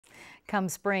Come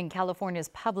spring, California's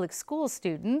public school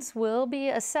students will be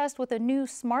assessed with a new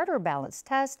Smarter Balance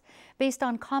test based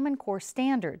on Common Core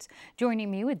standards. Joining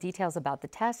me with details about the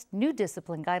test, new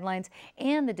discipline guidelines,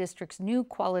 and the district's new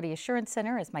Quality Assurance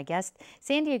Center is my guest,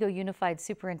 San Diego Unified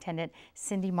Superintendent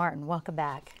Cindy Martin. Welcome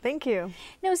back. Thank you.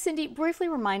 Now, Cindy, briefly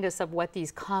remind us of what these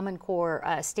Common Core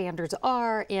standards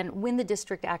are and when the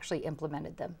district actually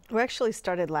implemented them. We actually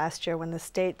started last year when the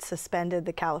state suspended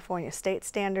the California state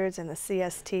standards and the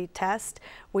CST test.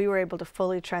 We were able to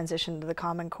fully transition to the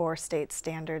Common Core state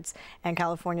standards, and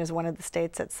California is one of the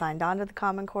states that signed on to the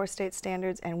Common Core state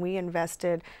standards, and we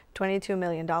invested $22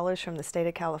 million from the state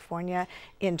of California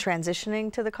in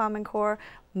transitioning to the Common Core.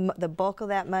 The bulk of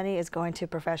that money is going to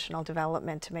professional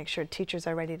development to make sure teachers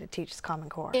are ready to teach Common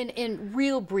Core. And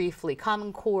real briefly,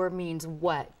 Common Core means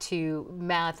what to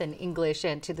math and English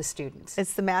and to the students?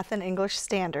 It's the math and English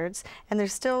standards, and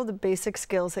there's still the basic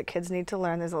skills that kids need to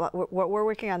learn. There's a lot. What we're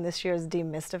working on this year is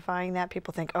demystifying that.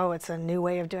 People think, oh, it's a new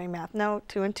way of doing math. No,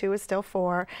 2 and 2 is still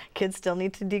 4. Kids still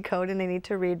need to decode and they need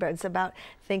to read, but it's about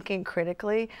thinking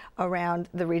critically around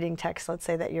the reading text. Let's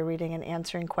say that you're reading and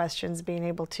answering questions, being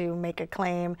able to make a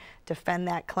claim, defend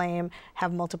that claim,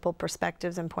 have multiple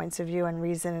perspectives and points of view and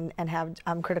reason, and have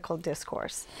critical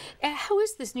discourse. How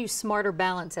is this new Smarter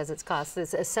Balance, as it's called,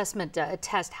 this assessment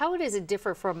test, how does it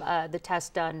differ from the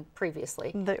test done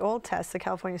previously? The old test, the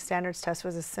California Standards test,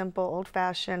 was a simple,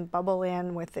 old-fashioned bubble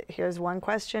in with here's one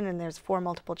question and there's 4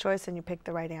 multiple choice and you pick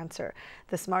the right answer.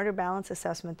 The Smarter Balance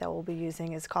assessment that we'll be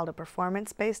using is called a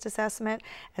performance-based assessment,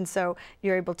 and so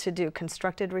you're able to do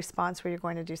constructed response where you're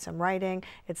going to do some writing.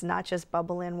 It's not just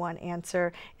bubble in one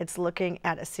answer. It's looking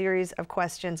at a series of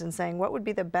questions and saying what would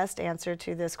be the best answer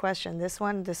to this question, this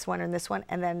one, and this one,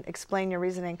 and then explain your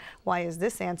reasoning. Why is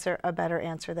this answer a better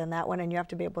answer than that one? And you have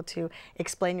to be able to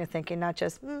explain your thinking, not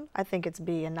just I think it's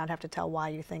B, and not have to tell why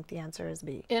you think the answer is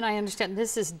B. And I understand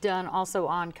this is done also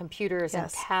on computers and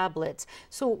tablets.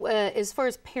 So as far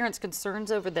as parents'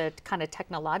 concerns over the kind of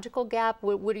technological gap,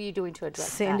 what are you doing to address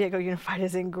that? San Diego Unified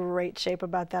is in great shape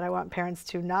about that. I want parents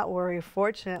to not worry.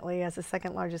 Fortunately, as the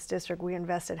second largest district, we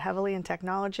invested heavily in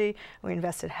technology. We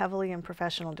invested heavily in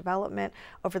professional development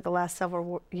over the last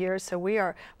several years. So we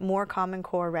are more Common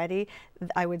Core ready,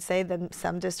 I would say, than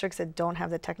some districts that don't have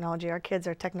the technology. Our kids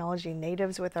are technology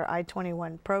natives with our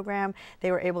I-21 program.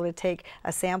 They were able to take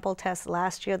a sample test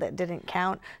last year that didn't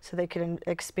count so they could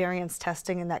experience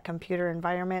testing in that computer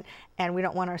environment. And we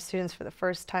don't want our students, for the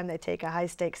first time they take a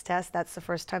high-stakes test, that's the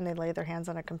first time they lay their hands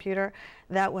on a computer.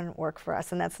 That wouldn't work for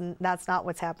us, and that's not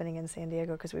what's happening in San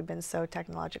Diego because we've been so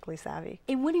technologically savvy.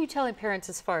 And what are you telling parents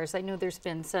as far as, I know there's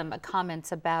been some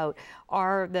comments about,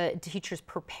 are the teachers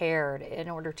prepared in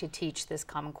order to teach this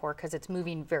Common Core because it's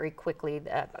moving very quickly?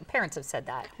 Parents have said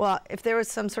that. Well, if there was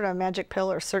some sort of magic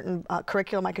pill or certain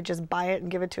curriculum, I could just buy it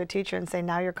and give it to a teacher and say,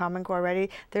 now you're Common Core ready.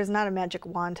 There's not a magic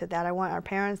wand to that. I want our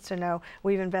parents to know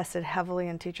we've invested heavily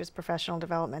in teachers' professional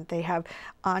development. They have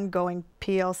ongoing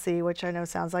PLC, which I know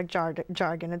sounds like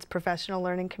jargon. It's professional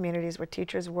learning communities where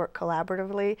teachers work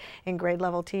collaboratively in grade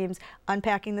level teams,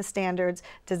 unpacking the standards,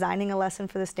 designing a lesson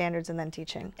for the standards, and then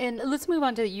teaching. And let's move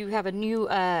on to, you have a new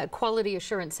Quality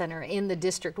Assurance Center in the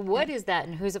district. What is that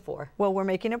and who's it for? Well, we're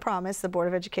making a promise. The Board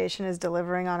of Education is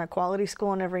delivering on a quality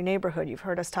school in every neighborhood. You've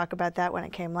heard us talk about that when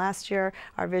it came last year.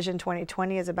 Our Vision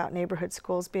 2020 is about neighborhood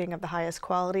schools being of the highest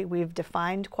quality. We've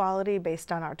defined quality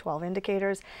based on our 12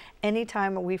 indicators.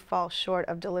 Anytime we fall short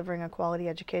of delivering a quality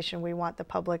education, we want the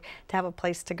public to have a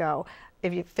place to go.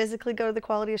 If you physically go to the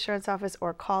Quality Assurance Office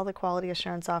or call the Quality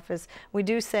Assurance Office, we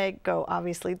do say go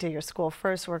obviously to your school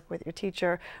first, work with your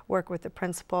teacher, work with the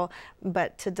principal,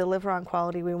 but to deliver on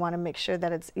quality, we want to make sure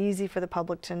that it's easy for the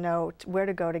public to know where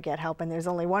to go to get help. And there's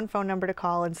only one phone number to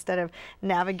call instead of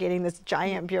navigating this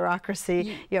giant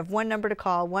bureaucracy. You have one number to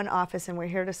call, one office, and we're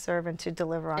here to serve and to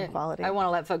deliver on quality. I want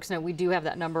to let folks know we do have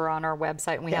that number on our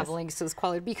website, and we have links to this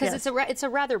quality because it's a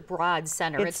rather broad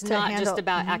center. It's not just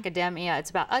about academia,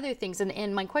 it's about other things.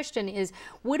 And my question is,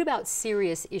 what about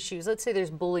serious issues? Let's say there's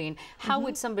bullying. How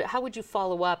would you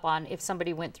follow up on if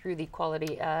somebody went through the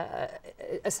quality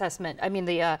assessment? I mean,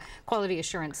 the Quality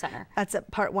Assurance Center. That's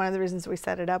one of the reasons we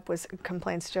set it up was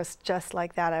complaints just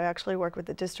like that. I've actually worked with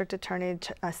the district attorney,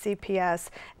 CPS,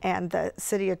 and the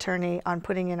city attorney on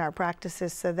putting in our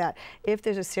practices so that if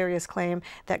there's a serious claim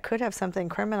that could have something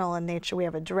criminal in nature, we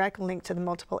have a direct link to the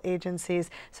multiple agencies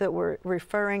so that we're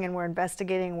referring and we're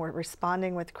investigating, we're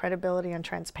responding with credibility and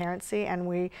transparency, and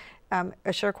we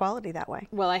assure quality that way.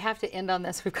 Well, I have to end on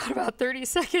this. We've got about 30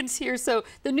 seconds here. So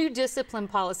the new discipline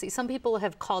policy, some people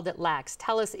have called it lax.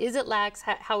 Tell us, is it lax?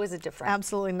 How is it different?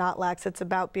 Absolutely not lax. It's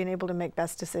about being able to make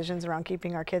best decisions around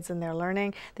keeping our kids in their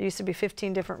learning. There used to be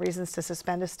 15 different reasons to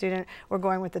suspend a student. We're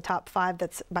going with the top 5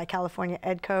 that's by California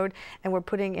Ed Code, and we're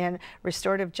putting in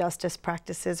restorative justice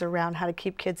practices around how to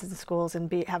keep kids in the schools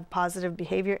and have positive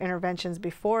behavior interventions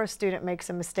before a student makes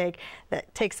a mistake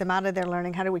that takes them out of their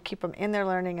learning. How do we keep them in their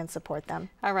learning and support them?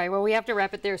 All right, well, we have to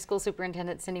wrap it there. School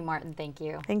Superintendent Cindy Martin, thank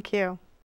you. Thank you.